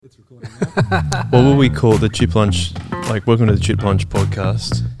It's recording now. What will we call the Chip Lunch? Like, welcome to the Chip Lunch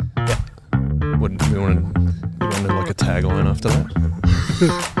podcast. Yeah. What we want to like a tagline after that?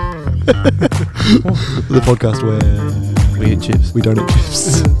 The podcast where We eat chips. we don't eat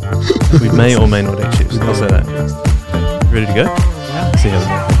chips. We may or may not eat chips. I'll say that. Ready to go? Yeah. See how we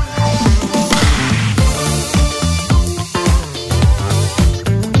go.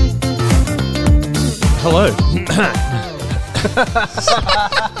 Hello.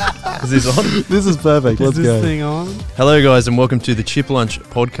 Is this on? This is perfect. Let's Is go. this thing on? Hello, guys, and welcome to the Chip Lunch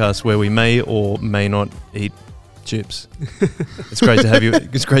podcast, where we may or may not eat chips. It's great to have you.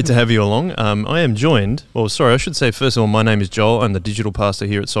 It's great to have you along. I am joined. Well, sorry, I should say first of all, my name is Joel. I'm the digital pastor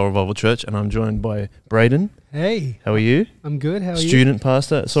here at Soul Revival Church, and I'm joined by Braden. Hey, How are you? I'm good. How are you? Student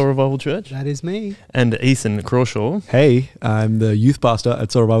pastor at Soul Revival Church, That is me. and Ethan Crawshaw. Hey, I'm the youth pastor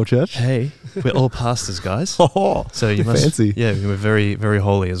at Soul Revival Church. Hey, we're all pastors, guys. Oh, So you must. fancy. Yeah, we're very, very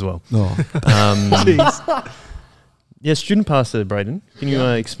holy as well. Oh. Um, yeah, student pastor, Braden. Can you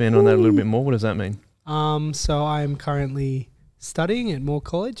expand on that a little bit more? What does that mean? So I'm currently studying at Moore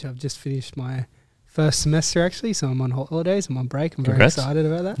College. I've just finished my first semester actually, so I'm on holidays. I'm on break. I'm Congrats. very excited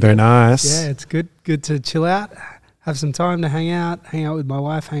about that. Very nice. Yeah, it's good. Good to chill out, have some time to hang out with my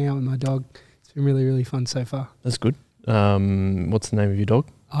wife, hang out with my dog. It's been really, really fun so far. That's good. What's the name of your dog?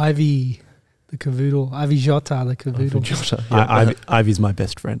 Ivy, the cavoodle. Ivy Jota, the cavoodle. Jota. Yeah. Ivy's my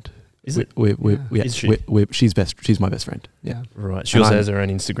best friend. Is it? Yeah. Is she? She's best. She's my best friend. Yeah. Right. She And also I'm- has her own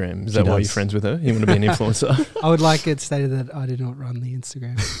Instagram. Is She that why does. you're friends with her? You want to be an influencer? I would like it stated that I do not run the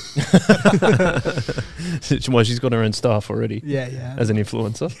Instagram. Well, she's got her own staff already Yeah. as an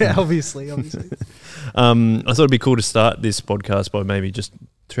influencer. Yeah, obviously. I thought it'd be cool to start this podcast by maybe just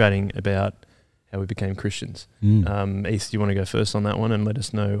chatting about how we became Christians. East, do you want to go first on that one and let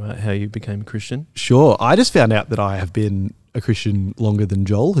us know how you became a Christian? Sure. I just found out that I have been a Christian longer than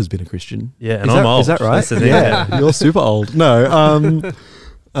Joel has been a Christian. Yeah, and Is I'm that- old. Is that right? That's the thing, Yeah, you're super old. No,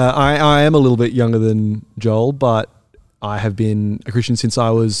 I am a little bit younger than Joel, but I have been a Christian since I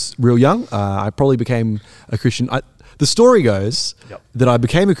was real young. I probably became a Christian. The story goes that I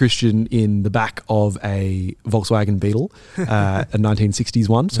became a Christian in the back of a Volkswagen Beetle, a 1960s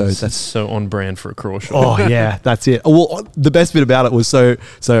one. So That's so on brand for a Crawshaw. Oh yeah, that's it. Well, the best bit about it was so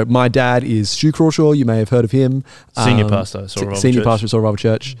my dad is Stu Crawshaw. You may have heard of him. Senior pastor at Soul Revival Senior Church. pastor at Soul Revival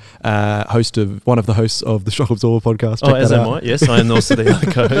Church. One of the hosts of the Shock Absorber podcast. Oh, Check as that am out. I. Yes, I am also the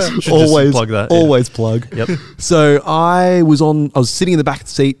other co-host. Should just Always plug that. yeah. Always plug. Yep. So I was sitting in the back of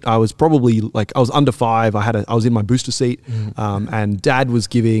the seat. I was probably I was under 5. I was in my booster seat, and Dad was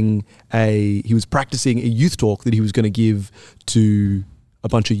practicing a youth talk that he was going to give to a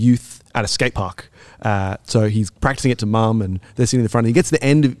bunch of youth at a skate park. So he's practicing it to Mum, and they're sitting in the front. And he gets to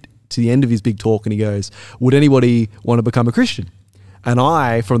the end of his big talk, and he goes, "Would anybody want to become a Christian?" And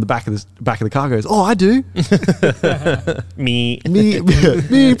I, from the back of the car, goes, "Oh, I do." Me.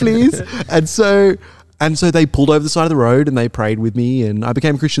 me, please. And so they pulled over the side of the road and they prayed with me, and I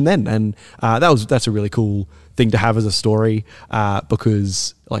became a Christian then. And that's a really cool thing to have as a story,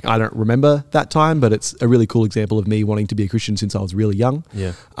 because I don't remember that time, but it's a really cool example of me wanting to be a Christian since I was really young.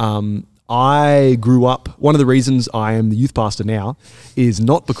 Yeah. I grew up. One of the reasons I am the youth pastor now is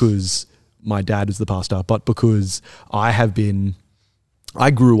not because my dad is the pastor, but because I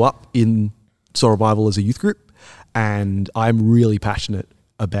grew up in Soul Revival as a youth group, and I'm really passionate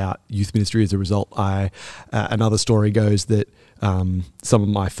about youth ministry as a result. Another story goes that some of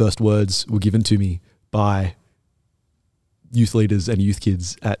my first words were given to me by youth leaders and youth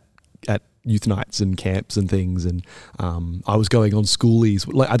kids at youth nights and camps and things. And I was going on schoolies.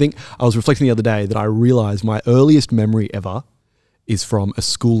 I think I was reflecting the other day that I realized my earliest memory ever is from a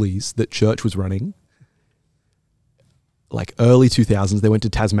schoolies that church was running. Early 2000s, they went to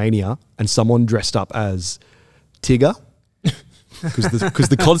Tasmania and someone dressed up as Tigger, because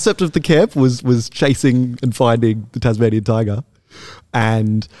the concept of the camp was chasing and finding the Tasmanian tiger,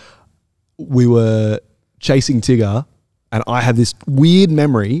 and we were chasing Tigger, and I have this weird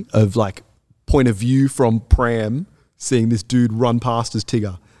memory of point of view from pram, seeing this dude run past as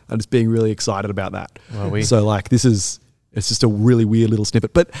Tigger and just being really excited about that. Wow, So it's just a really weird little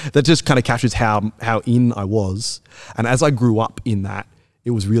snippet, but that just kind of captures how in I was. And as I grew up in that,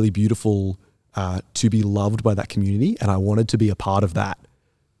 it was really beautiful to be loved by that community, and I wanted to be a part of that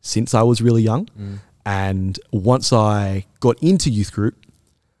since I was really young. And once I got into youth group,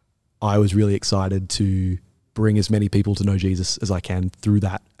 I was really excited to bring as many people to know Jesus as I can through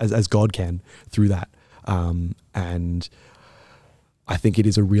that, as God can through that. And I think it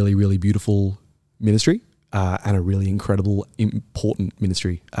is a really, really beautiful ministry. And a really incredible, important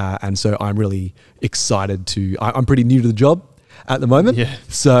ministry. And so I'm really excited I'm pretty new to the job. at the moment. Yeah.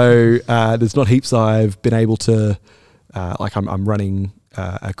 So there's not heaps I've been able to, I'm running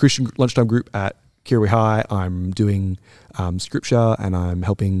a Christian lunchtime group at Kirrawee High. I'm doing scripture, and I'm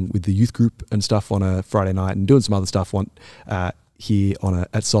helping with the youth group and stuff on a Friday night, and doing some other stuff here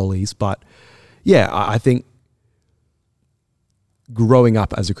at Solis. But yeah, I think growing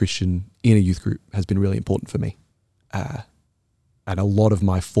up as a Christian in a youth group has been really important for me. And a lot of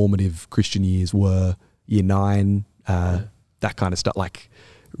my formative Christian years were year 9, that kind of stuff, like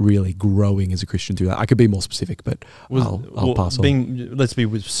really growing as a Christian through that. I could be more specific, but I'll pass on. Let's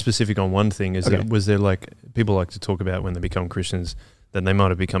be specific on one thing. Was there like, people like to talk about when they become Christians, that they might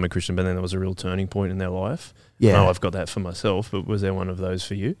have become a Christian, but then there was a real turning point in their life? Yeah. I've got that for myself, but was there one of those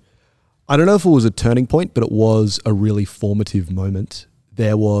for you? I don't know if it was a turning point, but it was a really formative moment.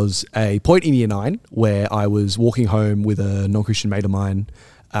 There was a point in year 9 where I was walking home with a non-Christian mate of mine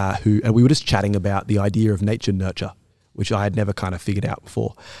and we were just chatting about the idea of nature nurture, which I had never kind of figured out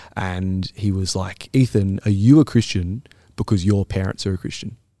before. And he was like, Ethan, are you a Christian because your parents are a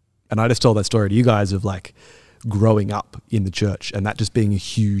Christian? And I just told that story to you guys of like growing up in the church and that just being a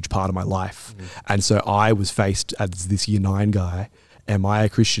huge part of my life. And so I was faced as this year 9 guy. Am I a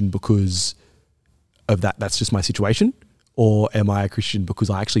Christian because of that? That's just my situation. Or am I a Christian because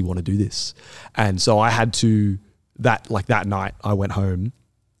I actually want to do this? And so I had to, that night I went home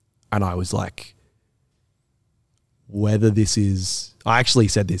and I was like, whether this is, I actually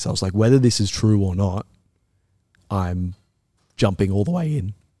said this, I was like, whether this is true or not, I'm jumping all the way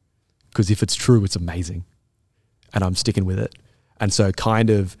in. Because if it's true, it's amazing. And I'm sticking with it. And so kind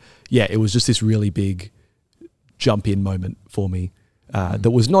of, yeah, it was just this really big jump in moment for me.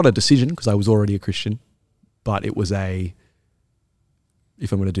 That was not a decision because I was already a Christian, but it was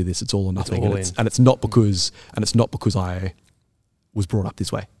if I'm going to do this, it's all or nothing. And it's not because I was brought up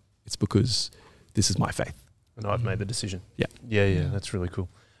this way. It's because this is my faith. And I've made the decision. Yeah. Yeah. That's really cool.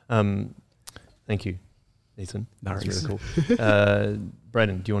 Thank you, Ethan. No That's worries. really cool.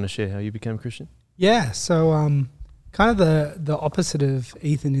 Braden, do you want to share how you became a Christian? Yeah, so kind of the opposite of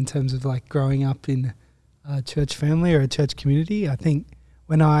Ethan in terms of like growing up in a church family or a church community. I think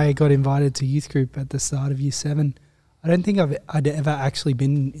when I got invited to youth group at the start of year 7, I don't think I'd ever actually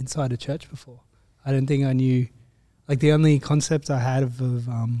been inside a church before. I don't think I knew, like the only concept I had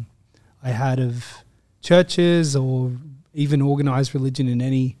of churches or even organized religion in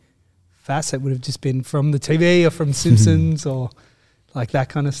any facet would have just been from the TV or from Simpsons or like that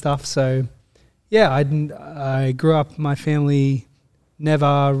kind of stuff. So yeah, I grew up, my family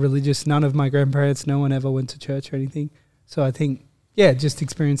never religious, none of my grandparents, no one ever went to church or anything. So I think, yeah, just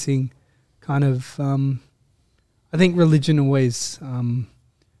experiencing kind of, I think religion always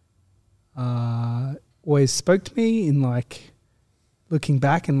spoke to me in like looking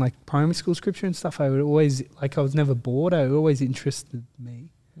back in like primary school scripture and stuff. I was never bored. It always interested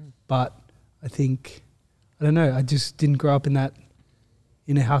me. But I think, I don't know, I just didn't grow up in a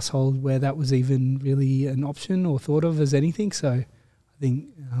household where that was even really an option or thought of as anything. So I think,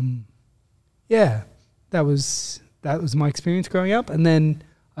 that was my experience growing up. And then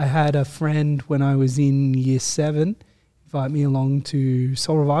I had a friend when I was in year 7 invite me along to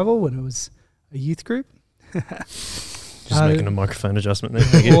Soul Revival when it was a youth group. Just making a microphone adjustment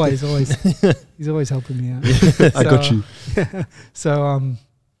there. Always. He's always helping me out. I got you. So,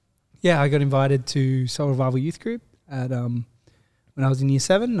 I got invited to Soul Revival Youth Group at when I was in year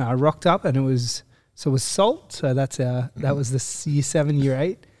 7. I rocked up and it was SALT. So that was the year 7, year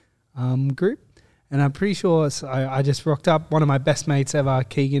 8 group. And I'm pretty sure I just rocked up. One of my best mates ever,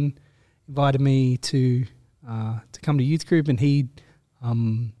 Keegan, invited me to come to youth group, and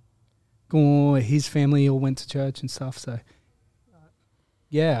his family all went to church and stuff. So,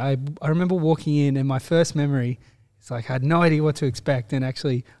 I remember walking in, and my first memory, it's like I had no idea what to expect. And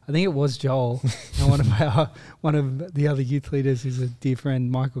actually, I think it was Joel and one of the other youth leaders, who's a dear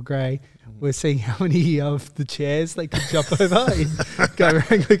friend, Michael Gray, were seeing how many of the chairs they could jump over in Go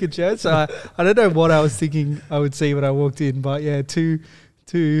Anglican Church. So I don't know what I was thinking I would see when I walked in, but yeah, two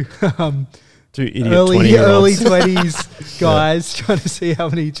idiot early 20s guys trying to see how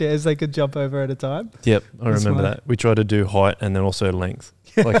many chairs they could jump over at a time. Yep, I remember that. We tried to do height and then also length,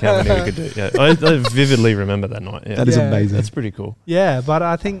 like how many we could do. Yeah, I vividly remember that night. Yeah. That is amazing. That's pretty cool. Yeah, but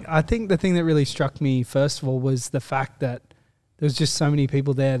I think the thing that really struck me first of all was the fact that there was just so many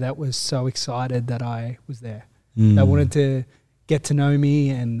people there that was so excited that I was there, that wanted to get to know me,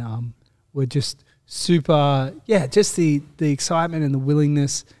 and were just super, just the excitement and the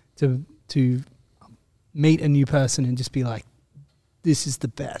willingness to meet a new person and just be like, this is the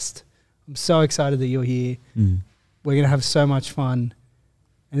best. I'm so excited that you're here. We're going to have so much fun.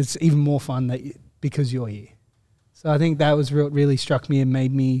 And it's even more fun because you're here. So I think that was really struck me and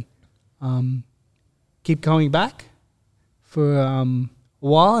made me keep going back for a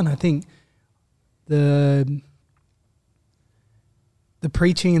while. And I think the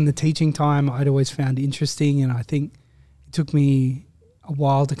preaching and the teaching time I'd always found interesting, and I think it took me a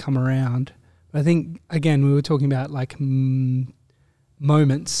while to come around. But I think, again, we were talking about like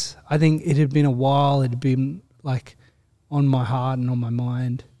moments. I think it had been a while. It had been like on my heart and on my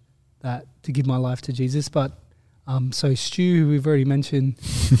mind that to give my life to Jesus. But so Stu, who we've already mentioned,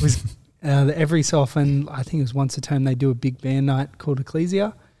 was every so often, I think it was once a term, they do a big band night called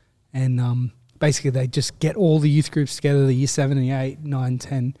Ecclesia, and basically they just get all the youth groups together, the year 7 and 8, 9,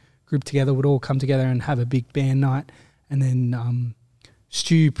 10 group together would all come together and have a big band night. And then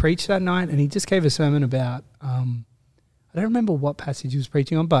Stu preached that night, and he just gave a sermon about, I don't remember what passage he was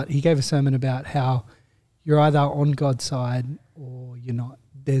preaching on, but he gave a sermon about how you're either on God's side or you're not.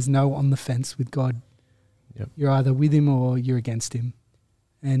 There's no on the fence with God. Yep. You're either with him or you're against him.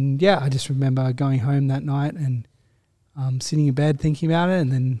 And yeah, I just remember going home that night and sitting in bed thinking about it,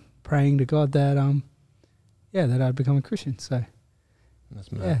 and then praying to God that that I'd become a Christian. So that's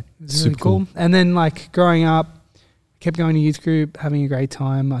mad. yeah, it was really cool. And then like growing up, kept going to youth group, having a great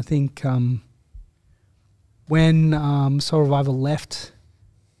time. I think when Soul Revival left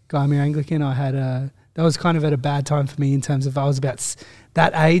Guymer Anglican, that was kind of at a bad time for me in terms of I was about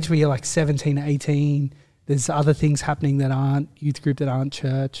that age where you're like 17, 18. There's other things happening that aren't youth group, that aren't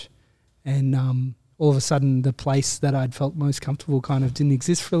church. And all of a sudden the place that I'd felt most comfortable kind of didn't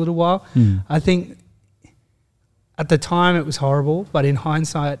exist for a little while. I think at the time it was horrible, but in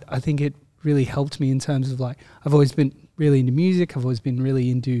hindsight, I think it really helped me in terms of like, I've always been really into music. I've always been really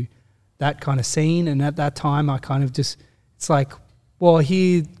into that kind of scene. And at that time I kind of just, it's like, well,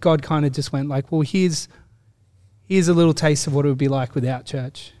 here God kind of just went like, well, here's a little taste of what it would be like without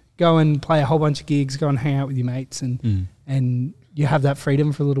church. Go and play a whole bunch of gigs, go and hang out with your mates, and you have that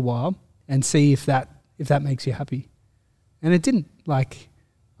freedom for a little while and see if that makes you happy. And it didn't. Like,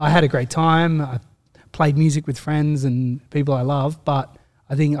 I had a great time. I played music with friends and people I love, but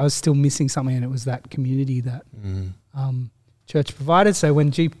I think I was still missing something, and it was that community that church provided. So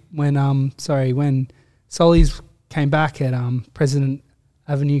when Solies came back at President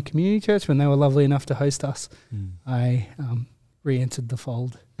Avenue Community Church, when they were lovely enough to host us, I re-entered the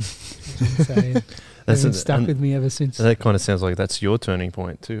fold. That's stuck with me ever since. That kind of sounds like that's your turning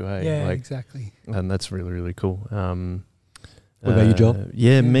point too, hey? Yeah, like, exactly. And that's really, really cool. What about you, Joel?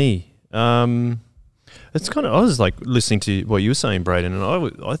 Yeah, me. It's kind of, I was like listening to what you were saying, Braden, and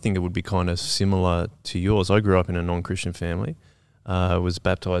I think it would be kind of similar to yours. I grew up in a non-Christian family, was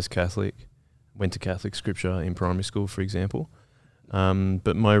baptized Catholic, went to Catholic scripture in primary school, for example.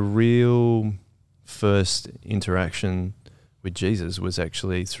 But my real first interaction with Jesus was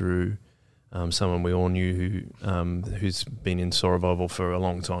actually through someone we all knew who's been in Soul Revival for a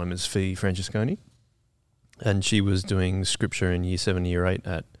long time, is Fee Francesconi. And she was doing scripture in year 7, year 8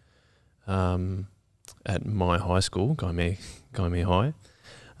 at my high school, Guymer High.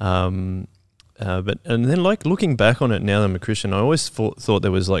 And then like looking back on it now that I'm a Christian, I always thought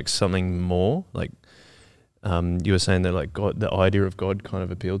there was like something more. Like you were saying that like God, the idea of God kind of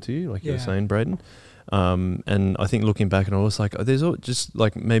appealed to you, like you were saying, Braden. And I think looking back, and I was like, there's just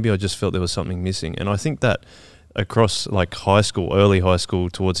like, maybe I just felt there was something missing. And I think that across like high school, early high school,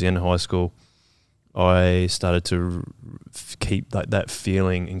 towards the end of high school, I started to keep like that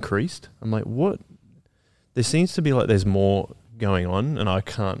feeling increased. I'm like, what? There seems to be like there's more going on, and I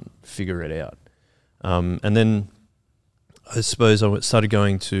can't figure it out. And then I suppose I started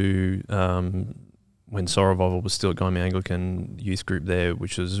going to when Soul Revival was still at Guymer Anglican youth group there,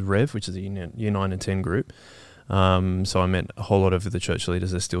 which was Rev, which is a year 9 and 10 group. So I met a whole lot of the church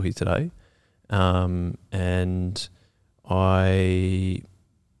leaders that are still here today. And I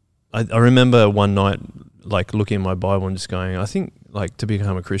remember one night like looking at my Bible and just going, I think like to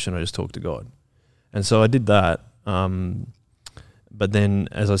become a Christian, I just talk to God. And so I did that. But then,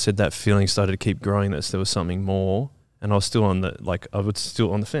 as I said, that feeling started to keep growing, that there was something more. And I was still on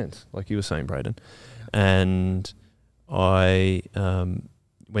the fence, like you were saying, Braden. And I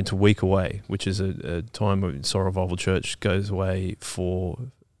went to Week Away, which is a time when Soul Revival Church goes away for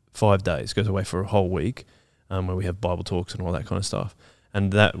 5 days, goes away for a whole week, where we have Bible talks and all that kind of stuff.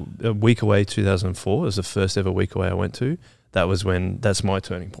 And that Week Away 2004 was the first ever Week Away I went to. That's my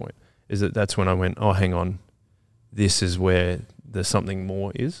turning point. That's when I went, oh, hang on, this is where there's something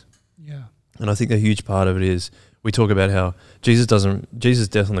more is. Yeah. And I think a huge part of it is we talk about how Jesus'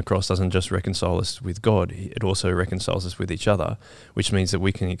 death on the cross doesn't just reconcile us with God, it also reconciles us with each other, which means that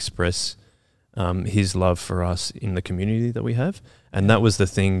we can express his love for us in the community that we have. And that was the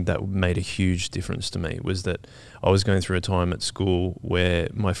thing that made a huge difference to me, was that I was going through a time at school where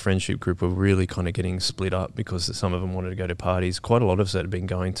my friendship group were really kind of getting split up because some of them wanted to go to parties. Quite a lot of us had been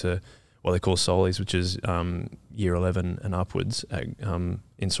going to what they call Solis, which is year 11 and upwards at,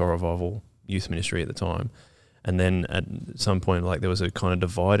 in Soul Revival Youth Ministry at the time. And then at some point, like, there was a kind of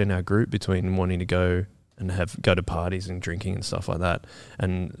divide in our group between wanting to go and go to parties and drinking and stuff like that,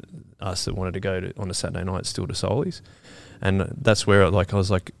 and us that wanted to go on a Saturday night still to Solis. And that's where I was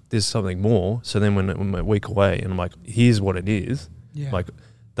like, there's something more. So then when I'm a week away and I'm like, here's what it is. Yeah. Like,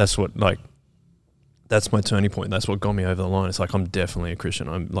 that's my turning point. That's what got me over the line. It's like, I'm definitely a Christian.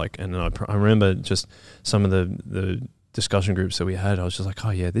 I'm like, and I remember just some of the discussion groups that we had. I was just like,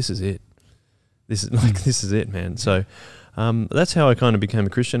 oh yeah, this is it. This is it, man. So that's how I kind of became a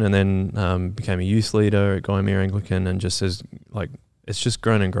Christian, and then became a youth leader at Guyamere Anglican, and just as like, it's just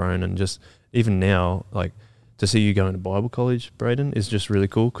grown and grown, and just even now, like, to see you going to Bible college, Braden, is just really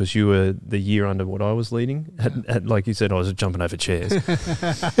cool, because you were the year under what I was leading. At, like you said, I was jumping over chairs.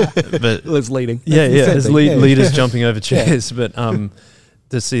 But Let's leading. Yeah, as Yeah. leaders jumping over chairs. But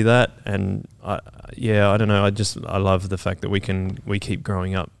to see that, and I don't know. I love the fact that we keep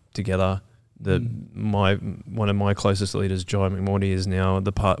growing up together. One of my closest leaders, Jai McMorty, is now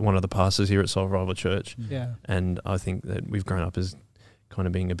one of the pastors here at Soul Revival Church. Yeah. And I think that we've grown up as kind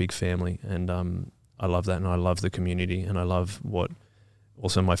of being a big family, and I love that, and I love the community, and I love what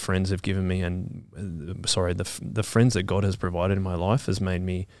also my friends have given me, and the friends that God has provided in my life has made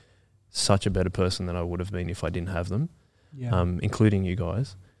me such a better person than I would have been if I didn't have them, including you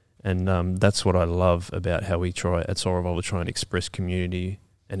guys. And that's what I love about how we try at Soul Revival, try and express community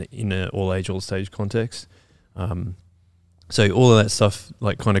and in an all age, all stage context. So all of that stuff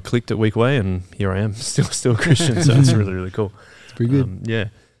like kind of clicked at Week Way, and here I am, still a Christian. So it's really, really cool. It's pretty good. Yeah.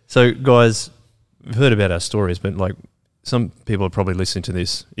 So guys, we've heard about our stories, but like, some people are probably listening to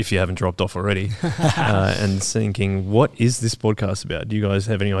this, if you haven't dropped off already, and thinking, what is this podcast about? Do you guys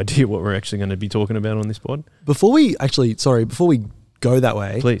have any idea what we're actually going to be talking about on this pod? Before we go that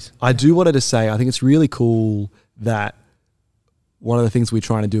way, Please. I do wanted to say, I think it's really cool that one of the things we're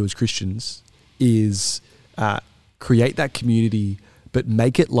trying to do as Christians is create that community, but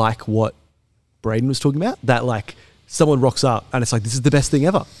make it like what Braden was talking about, that like someone rocks up and it's like, this is the best thing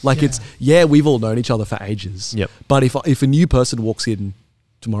ever. Like we've all known each other for ages. Yep. But if a new person walks in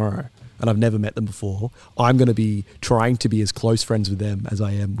tomorrow and I've never met them before, I'm going to be trying to be as close friends with them as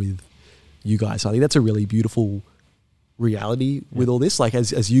I am with you guys. So I think that's a really beautiful reality with all this. Like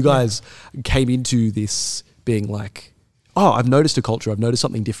as you guys came into this being like, oh, I've noticed a culture, I've noticed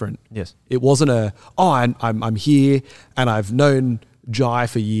something different. Yes. It wasn't I'm here and I've known Jai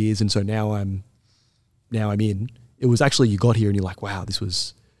for years, and so now I'm in. It was actually, you got here and you're like, wow,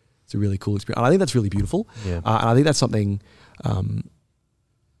 it's a really cool experience. And I think that's really beautiful. Yeah. And I think that's something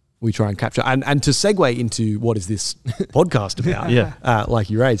we try and capture. And to segue into what is this podcast about, like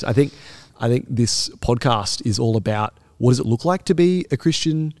you raised, I think this podcast is all about what does it look like to be a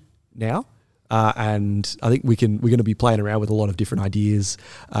Christian now? And I think we're going to be playing around with a lot of different ideas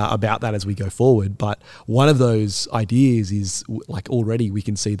about that as we go forward. But one of those ideas is like, already we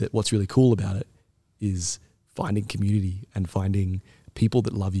can see that what's really cool about it is finding community and finding people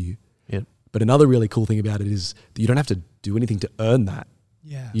that love you. Yeah. But another really cool thing about it is that you don't have to do anything to earn that.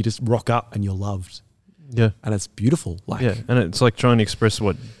 Yeah. You just rock up and you're loved. Yeah. And it's beautiful. Like, yeah. And it's like trying to express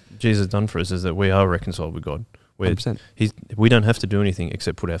what Jesus has done for us, is that we are reconciled with God. 100%. We don't have to do anything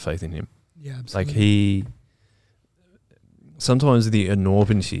except put our faith in him. Yeah, absolutely. Like sometimes the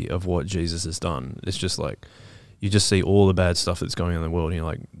enormity of what Jesus has done, it's just like, you just see all the bad stuff that's going on in the world, and you're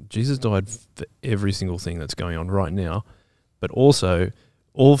like, Jesus died for every single thing that's going on right now, but also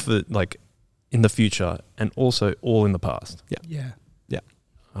all for like in the future, and also all in the past. Yeah.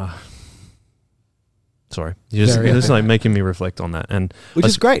 Sorry, you're just like making me reflect on that, and which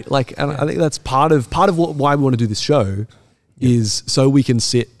is great. Like, and I think that's part of why we want to do this show is so we can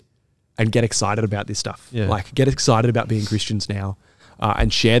sit and get excited about this stuff. Yeah. Like, get excited about being Christians now.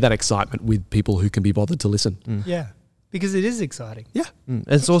 And share that excitement with people who can be bothered to listen. Mm. Yeah, because it is exciting. Yeah,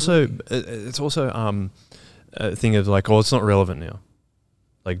 it's also a thing of like, oh, it's not relevant now.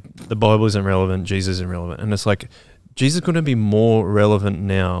 Like, the Bible isn't relevant, Jesus isn't relevant, and it's like, Jesus couldn't be more relevant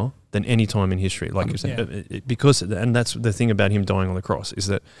now than any time in history. Like, because, and that's the thing about him dying on the cross, is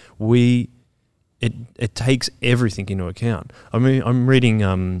that it takes everything into account. I mean, I'm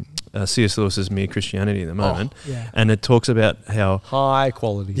reading C.S. Lewis's Mere Christianity at the moment, and it talks about how high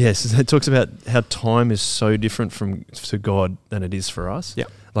quality. Yes, it talks about how time is so different to God than it is for us. Yeah,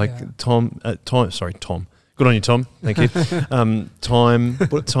 like Tom. God Good on you, Tom. Thank you. Time.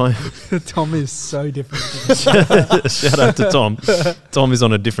 Tom is so different. Shout out to Tom. Tom is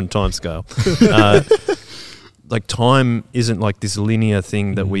on a different time scale. Like time isn't like this linear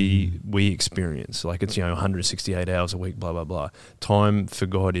thing that we experience. Like it's 168 hours a week. Blah blah blah. Time for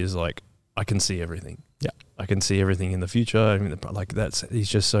God is like I can see everything. Yeah, I can see everything in the future. I mean, like he's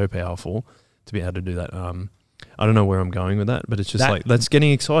just so powerful to be able to do that. I don't know where I'm going with that, but it's just that's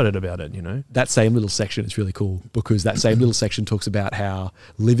getting excited about it, That same little section is really cool because that same little section talks about how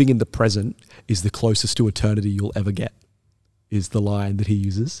living in the present is the closest to eternity you'll ever get, is the line that he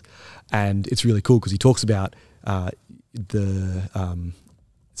uses. And it's really cool because he talks about is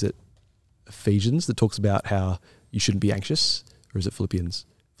it Ephesians that talks about how you shouldn't be anxious, or is it Philippians?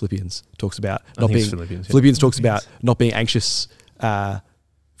 Philippians talks about Philippians talks about not being anxious for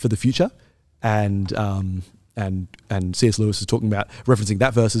the future, and C.S. Lewis is talking about referencing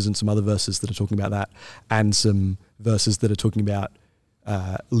that verses and some other verses that are talking about that, and some verses that are talking about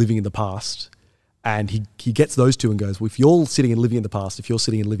living in the past. And he gets those two and goes, well, if you're sitting and living in the past, if you're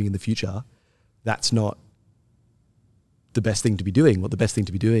sitting and living in the future, that's not the best thing to be doing. What the best thing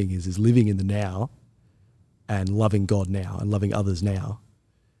to be doing is living in the now and loving God now and loving others now,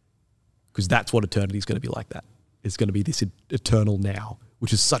 because that's what eternity is going to be like. That it's going to be this eternal now,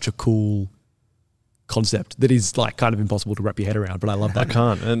 which is such a cool concept that is like kind of impossible to wrap your head around, but I love that. I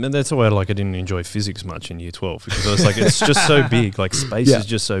can't, and that's why I didn't enjoy physics much in year 12 because I was like, it's just so big, like space is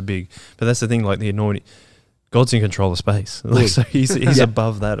just so big. But that's the thing, like the enormity. God's in control of space, like, so he's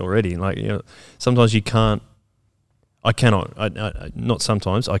above that already. Like sometimes you can't. I cannot. Not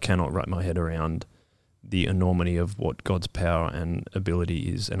sometimes. I cannot wrap my head around the enormity of what God's power and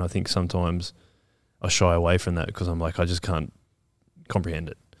ability is, and I think sometimes I shy away from that because I'm like, I just can't comprehend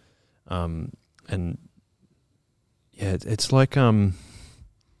it. And yeah, it's like I don't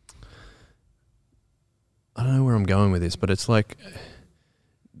know where I'm going with this, but it's like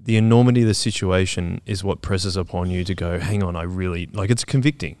the enormity of the situation is what presses upon you to go, hang on, I really like. It's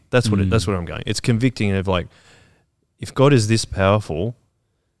convicting. That's what that's what I'm going. It's convicting of like, if God is this powerful,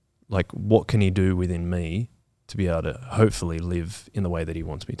 like what can He do within me to be able to hopefully live in the way that He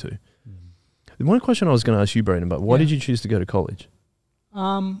wants me to? One question I was going to ask you, Braden, but why did you choose to go to college?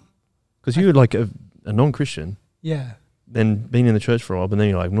 Because you were like a non-Christian. Yeah. Then being in the church for a while, but then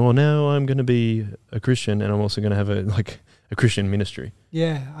you're like, no, now I'm going to be a Christian and I'm also going to have a Christian ministry.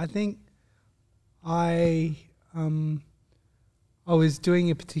 Yeah, I think I was doing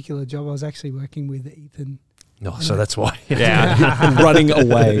a particular job. I was actually working with Ethan. No, so that's why. Yeah, running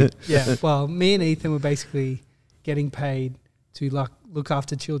away. Yeah, well, me and Ethan were basically getting paid to look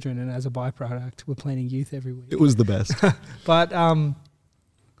after children, and as a byproduct, we're planning youth every week. It was the best. But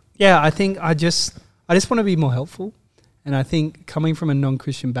yeah, I think I just want to be more helpful, and I think coming from a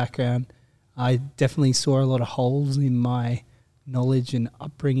non-Christian background, I definitely saw a lot of holes in my knowledge and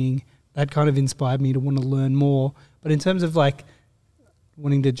upbringing. That kind of inspired me to want to learn more. But in terms of like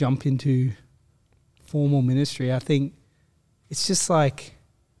wanting to jump into formal ministry, I think it's just like,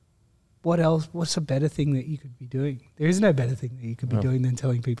 what else? What's a better thing that you could be doing? There is no better thing that you could be doing than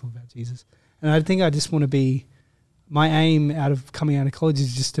telling people about Jesus. And I think I just want to be, my aim coming out of college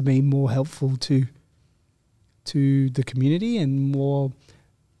is just to be more helpful to the community and more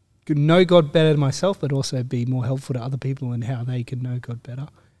know God better than myself, but also be more helpful to other people and how they can know God better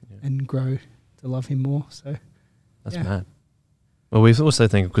and grow to love Him more. So that's mad. Well, we also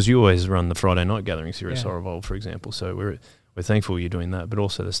think, because you always run the Friday night gatherings here at Sorrowville, for example, so we're thankful you're doing that, but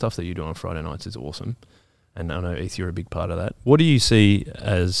also the stuff that you do on Friday nights is awesome. And I know, Eth, you're a big part of that. What do you see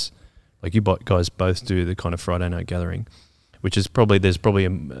as, like you guys both do the kind of Friday night gathering, which is there's probably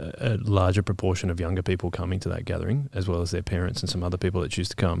a larger proportion of younger people coming to that gathering, as well as their parents and some other people that choose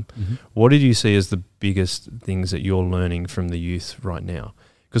to come. Mm-hmm. What did you see as the biggest things that you're learning from the youth right now?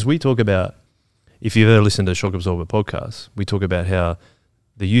 Because we talk about, if you've ever listened to Shock Absorber podcast, we talk about how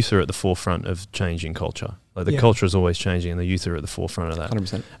the youth are at the forefront of changing culture. Like the culture is always changing and the youth are at the forefront of that.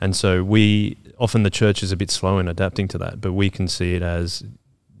 100%. And so often the church is a bit slow in adapting to that, but we can see it as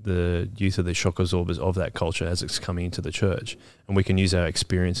the youth are the shock absorbers of that culture as it's coming into the church. And we can use our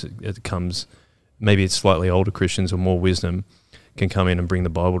experience. It comes, maybe it's slightly older Christians or more wisdom can come in and bring the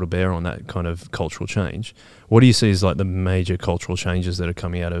Bible to bear on that kind of cultural change. What do you see as like the major cultural changes that are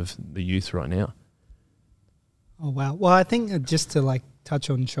coming out of the youth right now? Oh, wow. Well, I think just to like touch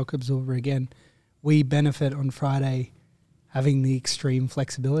on Shock Absorber again, we benefit on Friday having the extreme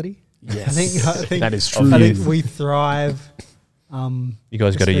flexibility. Yes. I think that is true. I think we thrive. You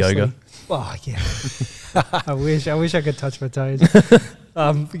guys go to yoga? Oh, yeah. I wish I could touch my toes.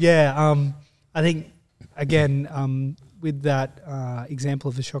 I think, again, with that example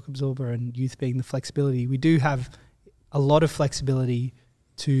of the shock absorber and youth being the flexibility, we do have a lot of flexibility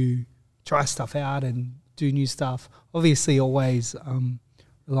to try stuff out and do new stuff. Obviously, always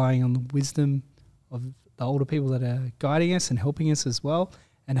relying on the wisdom of the older people that are guiding us and helping us as well,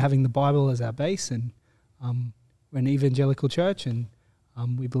 and having the Bible as our base. And we're an evangelical church, and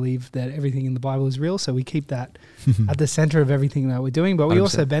we believe that everything in the Bible is real, so we keep that at the center of everything that we're doing. But we 100%.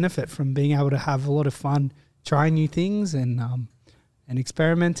 also benefit from being able to have a lot of fun trying new things and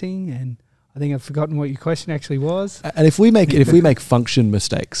experimenting. And I think I've forgotten what your question actually was. And if we make function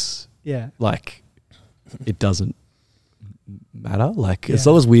mistakes, Yeah. like it doesn't matter. Like as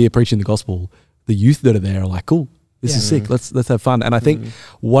Yeah. long as we're preaching the gospel, the youth that are there are like, cool, this is Yeah. sick. Let's have fun. And I think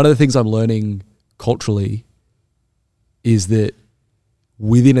one of the things I'm learning culturally is that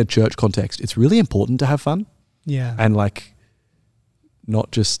within a church context, it's really important to have fun Yeah. and like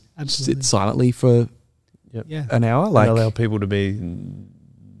not just Absolutely. sit silently for Yeah. an hour. And Like allow people to be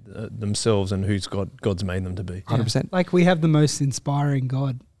themselves and who's God's made them to be. 100%. Like we have the most inspiring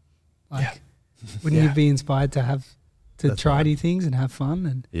God. Like, wouldn't Yeah. you be inspired to That's try right. new things and have fun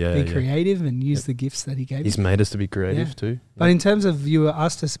and Yeah, be creative and use the gifts that He gave He's you? made us to be creative Yeah. too. But in terms of, you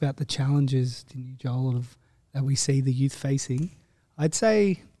asked us about the challenges, didn't you, Joel, that we see the youth facing. I'd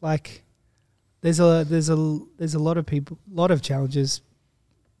say like there's a lot of challenges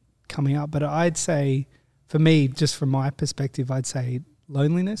coming up, but I'd say for me, just from my perspective, I'd say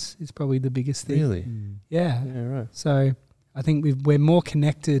loneliness is probably the biggest thing. Really? Yeah. Yeah, right. So I think we're more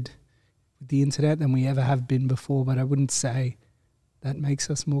connected with the internet than we ever have been before, but I wouldn't say that makes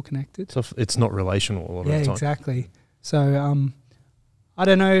us more connected. So it's not relational a lot Yeah, of the time. exactly. So I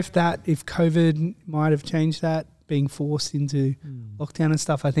don't know if COVID might have changed that, being forced into lockdown and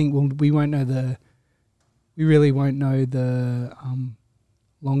stuff. I think we really won't know the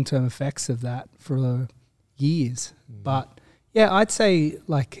long-term effects of that for years. But yeah, I'd say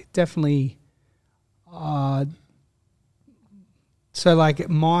like definitely. So like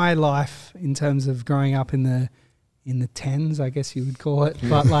my life in terms of growing up in the tens, I guess you would call it.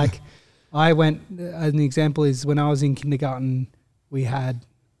 But like an example is when I was in kindergarten, we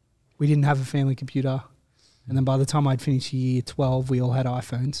didn't have a family computer. And then by the time I'd finished year 12, we all had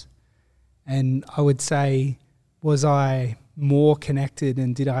iPhones. And I would say, was I more connected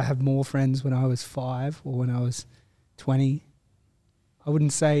and did I have more friends when I was 5 or when I was 20? I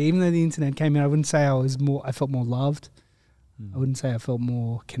wouldn't say, even though the internet came in, I wouldn't say I felt more loved. I wouldn't say I felt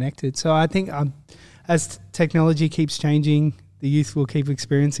more connected. So I think as technology keeps changing, the youth will keep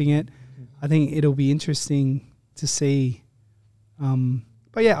experiencing it. I think it'll be interesting to see.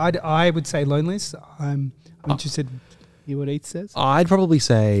 But yeah, I would say loneliness. I'm interested to hear what Heath says. I'd probably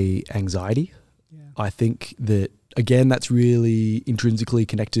say anxiety. Yeah. I think that, again, that's really intrinsically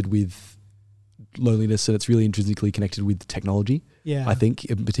connected with loneliness, and it's really intrinsically connected with technology, Yeah. I think,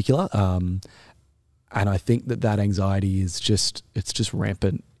 in particular. And I think that anxiety is just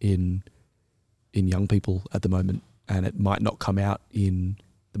rampant in young people at the moment, and it might not come out in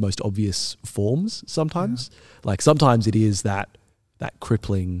the most obvious forms sometimes. Like sometimes it is that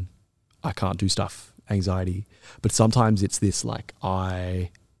crippling, I can't do stuff, anxiety. But sometimes it's this like,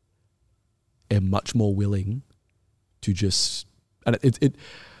 I am much more willing to just, and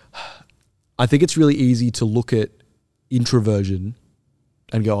I think it's really easy to look at introversion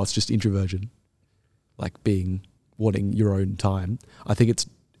and go, oh, it's just introversion, like wanting your own time. I think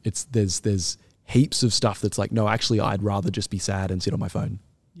there's heaps of stuff that's like, no, actually I'd rather just be sad and sit on my phone.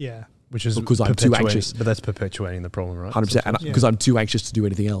 Yeah. Which is Because I'm too perpetuating- anxious. But that's perpetuating the problem, right? 100%, and because I'm too anxious to do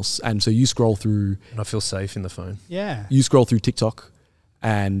anything else. And so you scroll through And I feel safe in the phone. Yeah. TikTok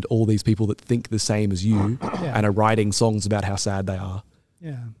and all these people that think the same as you Yeah. and are writing songs about how sad they are,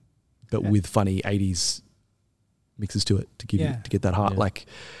 Yeah. but with funny 80s mixes to it to give Yeah. you, to get that heart. Yeah. Like,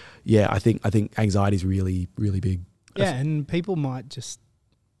 yeah, I think anxiety is really, really big. Yeah, and people might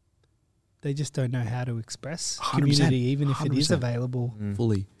they just don't know how to express 100%, community, even if it is 100%. available.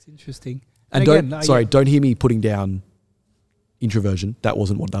 Fully. It's interesting. And again, don't hear me putting down introversion. That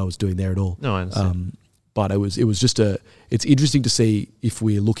wasn't what I was doing there at all. No, I understand. But it was just it's interesting to see if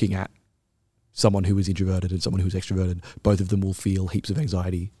we're looking at someone who is introverted and someone who's extroverted, both of them will feel heaps of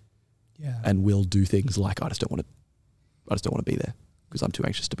anxiety Yeah. and will do things like, I just don't want to be there because I'm too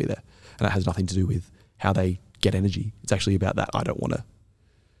anxious to be there. And it has nothing to do with how they get energy. It's actually about that.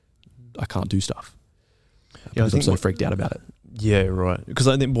 I can't do stuff. Because I'm so freaked out about it. Yeah, right. Because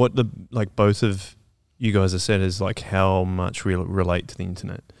I think what both of you guys have said is like how much we relate to the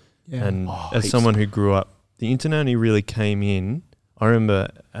internet. Yeah. And as heaps. someone who grew up, the internet only really came in. I remember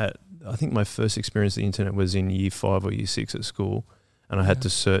I think my first experience with the internet was in year 5 or year 6 at school, and I had to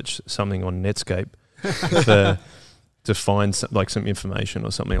search something on Netscape to find some information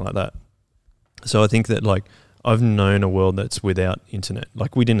or something like that. So I think that like I've known a world that's without internet.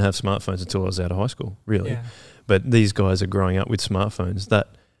 Like we didn't have smartphones until I was out of high school, really. Yeah. But these guys are growing up with smartphones that,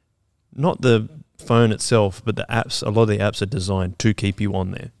 not the phone itself, but the apps, a lot of the apps are designed to keep you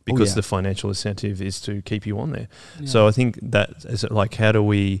on there because the financial incentive is to keep you on there. Yeah. So I think that is like, how do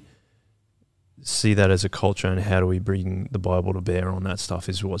we see that as a culture and how do we bring the Bible to bear on that stuff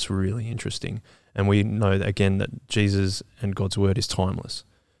is what's really interesting. And we know that, again, that Jesus and God's word is timeless.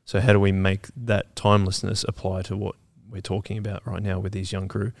 So how do we make that timelessness apply to what we're talking about right now with these young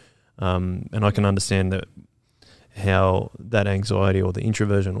crew? And I can understand that how that anxiety or the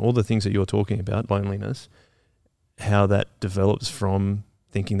introversion, all the things that you're talking about, loneliness, how that develops from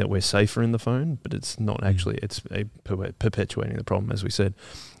thinking that we're safer in the phone, but it's not actually. It's perpetuating the problem, as we said.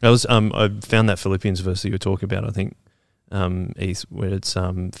 I found that Philippians verse that you were talking about, I think, where it's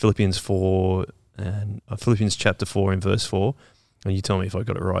Philippians 4 and Philippians chapter 4 in verse 4. And you tell me if I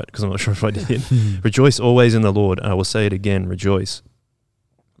got it right, because I'm not sure if I did. Rejoice always in the Lord. And I will say it again, rejoice.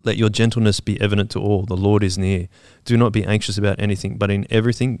 Let your gentleness be evident to all. The Lord is near. Do not be anxious about anything, but in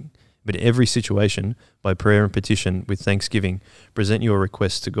every situation, by prayer and petition, with thanksgiving, present your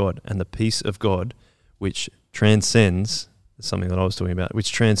requests to God, and the peace of God, which transcends, something that I was talking about,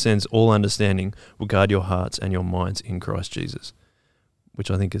 which transcends all understanding, will guard your hearts and your minds in Christ Jesus. Which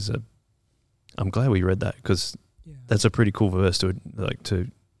I think is I'm glad we read that, because that's a pretty cool verse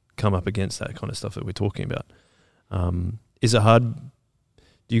to come up against that kind of stuff that we're talking about. Is it hard?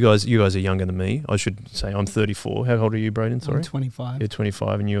 You guys are younger than me. I should say I'm 34. How old are you, Braden? Sorry, I'm 25. You're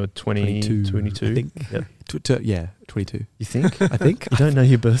 25 and you're 22. I think. Yep. 22. You think? I think. You don't know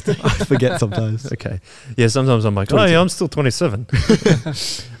your birthday? I forget sometimes. Okay. Yeah, sometimes I'm like, 22. oh yeah, I'm still 27.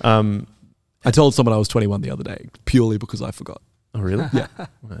 I told someone I was 21 the other day, purely because I forgot. Oh, really? Yeah.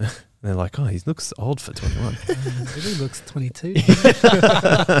 They're like, oh, he looks old for 21. He looks 22.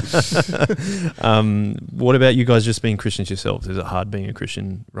 What about you guys just being Christians yourselves? Is it hard being a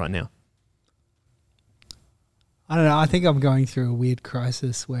Christian right now? I don't know. I think I'm going through a weird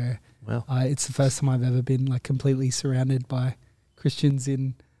crisis where it's the first time I've ever been like completely surrounded by Christians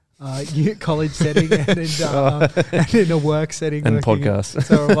in college setting and in a work setting and podcasts.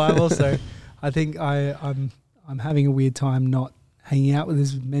 So revival. So I think I'm having a weird time not hanging out with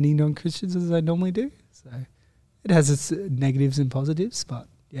as many non-Christians as I normally do. So it has its negatives and positives, but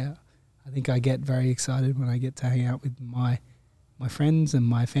yeah, I think I get very excited when I get to hang out with my friends and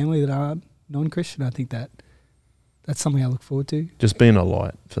my family that are non-Christian. I think that's something I look forward to. Just being a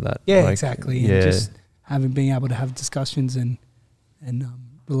light for that. Yeah, exactly. Yeah. And just being able to have discussions and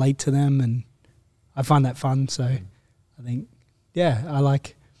relate to them, and I find that fun. So I think,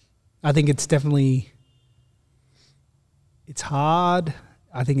 I think it's definitely, it's hard.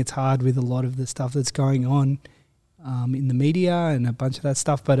 I think it's hard with a lot of the stuff that's going on in the media and a bunch of that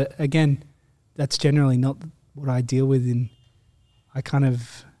stuff. But again, that's generally not what I deal with. I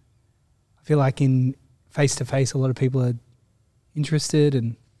feel like in face-to-face, a lot of people are interested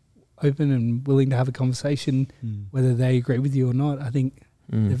and open and willing to have a conversation, whether they agree with you or not. I think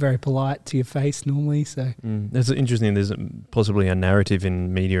they're very polite to your face normally. So That's interesting. There's possibly a narrative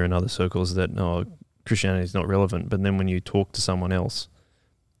in media and other circles that Christianity is not relevant, but then when you talk to someone else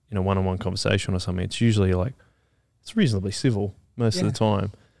in a one-on-one conversation or something, it's usually like, it's reasonably civil most of the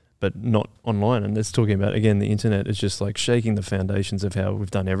time, but not online. And it's talking about, again, the internet is just like shaking the foundations of how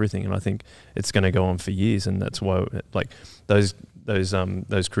we've done everything. And I think it's going to go on for years. And that's why like those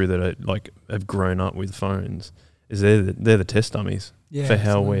crew that are like have grown up with phones, is they're the test dummies for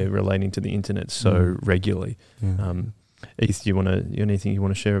how we're relating to the internet so regularly. Yeah. Heath, anything you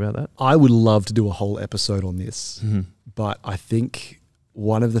want to share about that? I would love to do a whole episode on this, but I think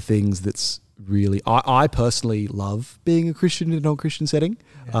one of the things that's really, I personally love being a Christian in a non-Christian setting.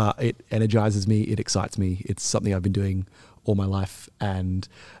 Yeah. It energizes me. It excites me. It's something I've been doing all my life, and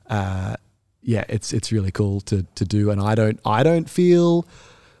it's really cool to do. And I don't feel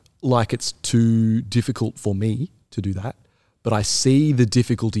like it's too difficult for me to do that, but I see the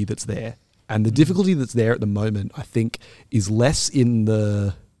difficulty that's there. And the difficulty that's there at the moment, I think, is less in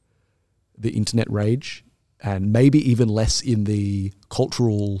the internet rage, and maybe even less in the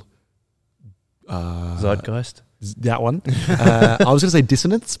cultural zeitgeist. That one. I was going to say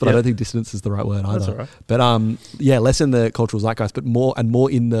dissonance, but I don't think dissonance is the right word either. That's all right. But less in the cultural zeitgeist, but more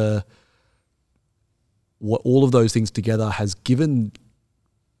in the what all of those things together has given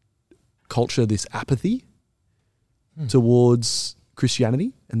culture this apathy towards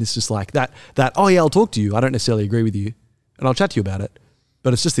Christianity, and this just like that I'll talk to you, I don't necessarily agree with you, and I'll chat to you about it,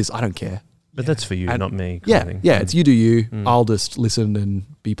 but it's just this, I don't care. But that's for you, And- not me. kind Yeah, of thing. yeah. It's you do you. Mm. I'll just listen and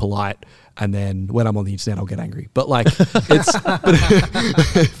be polite, and then when I'm on the internet, I'll get angry. But like, it's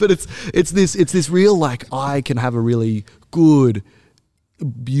but it's this real like I can have a really good,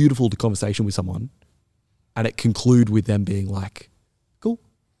 beautiful conversation with someone, and it conclude with them being like, "Cool,"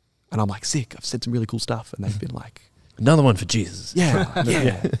 and I'm like, "Sick." I've said some really cool stuff, and they've been like, Another one for Jesus. "Yeah,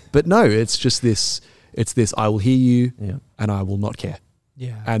 yeah." But no, it's just this. It's this. I will hear you, Yeah. and I will not care.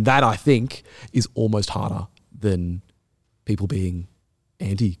 Yeah. And that, I think, is almost harder than people being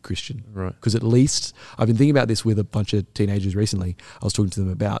anti-Christian. Right. Because at least, I've been thinking about this with a bunch of teenagers recently. I was talking to them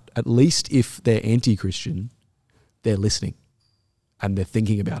about, at least if they're anti-Christian, they're listening and they're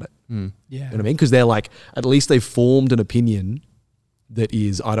thinking about it. Mm. Yeah. You know what I mean? Because they're like, at least they've formed an opinion that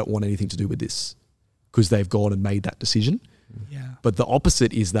is, I don't want anything to do with this, because they've gone and made that decision. Yeah. But the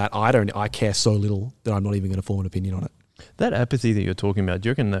opposite is that I care so little that I'm not even going to form an opinion on it. That apathy that you're talking about, do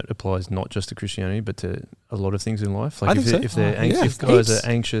you reckon that applies not just to Christianity, but to a lot of things in life? Like I if, think they're, so. if they're Oh, anx- yeah. if guys Heaps. are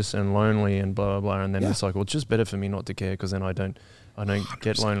anxious and lonely and blah blah blah, and then Yeah. it's like, well, it's just better for me not to care because then I don't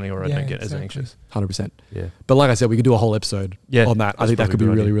get lonely or I Yeah, don't get as exactly. anxious. 100%. Yeah. But like I said, we could do a whole episode Yeah, on that. I that's think that probably could be a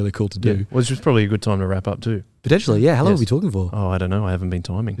good really, idea. really cool to Yeah. do. Well, it's just probably a good time to wrap up too. Potentially, yeah. How long Yes. are we talking for? Oh, I don't know. I haven't been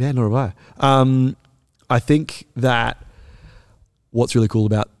timing. Yeah, nor have I. I think that what's really cool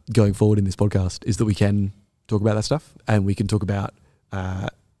about going forward in this podcast is that we can talk about that stuff, and we can talk about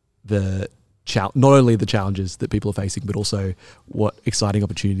not only the challenges that people are facing, but also what exciting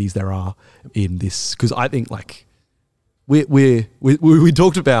opportunities there are in this. Because I think like we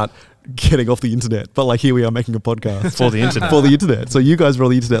talked about getting off the internet, but like here we are making a podcast For the internet. for the internet. So you guys are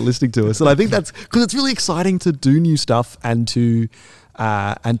on the internet listening to us, and I think that's because it's really exciting to do new stuff and to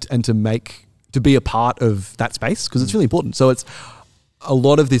be a part of that space, because it's really important. So it's a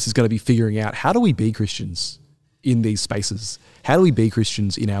lot of this is going to be figuring out, how do we be Christians in these spaces? How do we be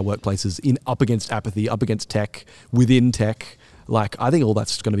Christians in our workplaces, up against apathy, up against tech, within tech? Like, I think all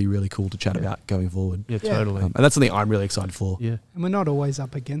that's going to be really cool to chat about going forward. Yeah, Yeah. totally. And that's something I'm really excited for. Yeah. And we're not always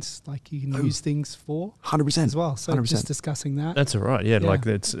up against, like, you can use things for 100%. as well. So 100%. just discussing that. That's all right. Yeah, Yeah. like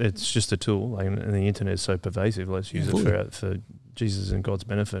it's just a tool, like, and the internet is so pervasive. Let's use Yeah. it for Jesus and God's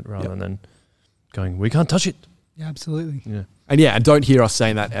benefit rather Yep. than going, we can't touch it. Yeah, absolutely. Yeah. And don't hear us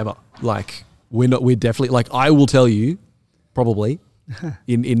saying that ever. Like, we're definitely, like, I will tell you, probably,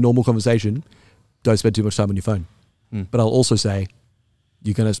 in normal conversation, don't spend too much time on your phone. Mm. But I'll also say,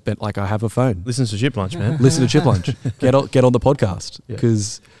 you're going to spend, like, I have a phone. Listen to Chip Lunch, man. Listen to Chip Lunch. Get on the podcast. Yeah.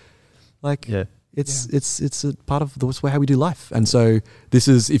 Because, like, Yeah. it's a part of how we do life. And so this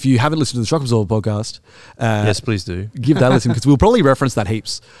is, if you haven't listened to the Shock Absorber podcast, Yes, please do. give that a listen, because we'll probably reference that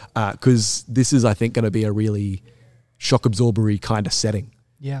heaps, because this is, I think, going to be a really shock absorbery kind of setting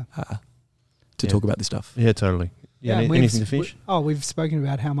Yeah. to Yeah. talk about this stuff. Yeah, totally. Yeah, and anything to finish? We've spoken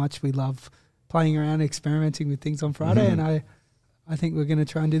about how much we love playing around, experimenting with things on Friday, Mhm. and I think we're going to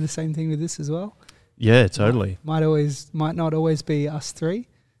try and do the same thing with this as well. Yeah, totally. Might not always be us three.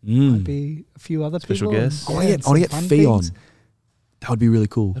 Mm. Might be a few other Special people. guests. I want to and some get fun Fee on. things. That would be really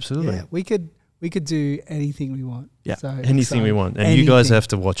cool. Absolutely. Yeah, we could do anything we want. Yeah. So Anything we excited. want. And you guys Anything. have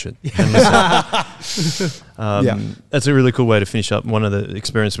to watch it. And listen. Yeah. That's a really cool way to finish up. One of the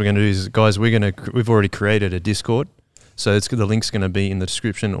experiments we're going to do is, guys, we've already created a Discord. So the link's going to be in the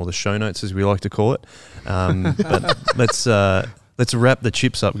description, or the show notes, as we like to call it. But let's wrap the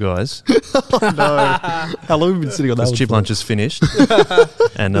chips up, guys. No. How long have we been sitting on that? Because Chip Lunch is finished.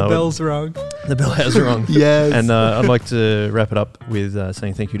 And The bell's rung. the bell has rung. Yes. And I'd like to wrap it up with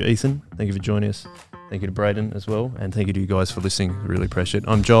saying thank you to Ethan. Thank you for joining us. Thank you to Braden as well. And thank you to you guys for listening. Really appreciate it.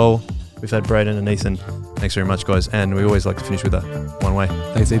 I'm Joel. We've had Braden and Ethan. Thanks very much, guys. And we always like to finish with a one way.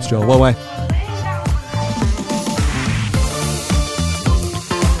 Thanks heaps, Joel. One way.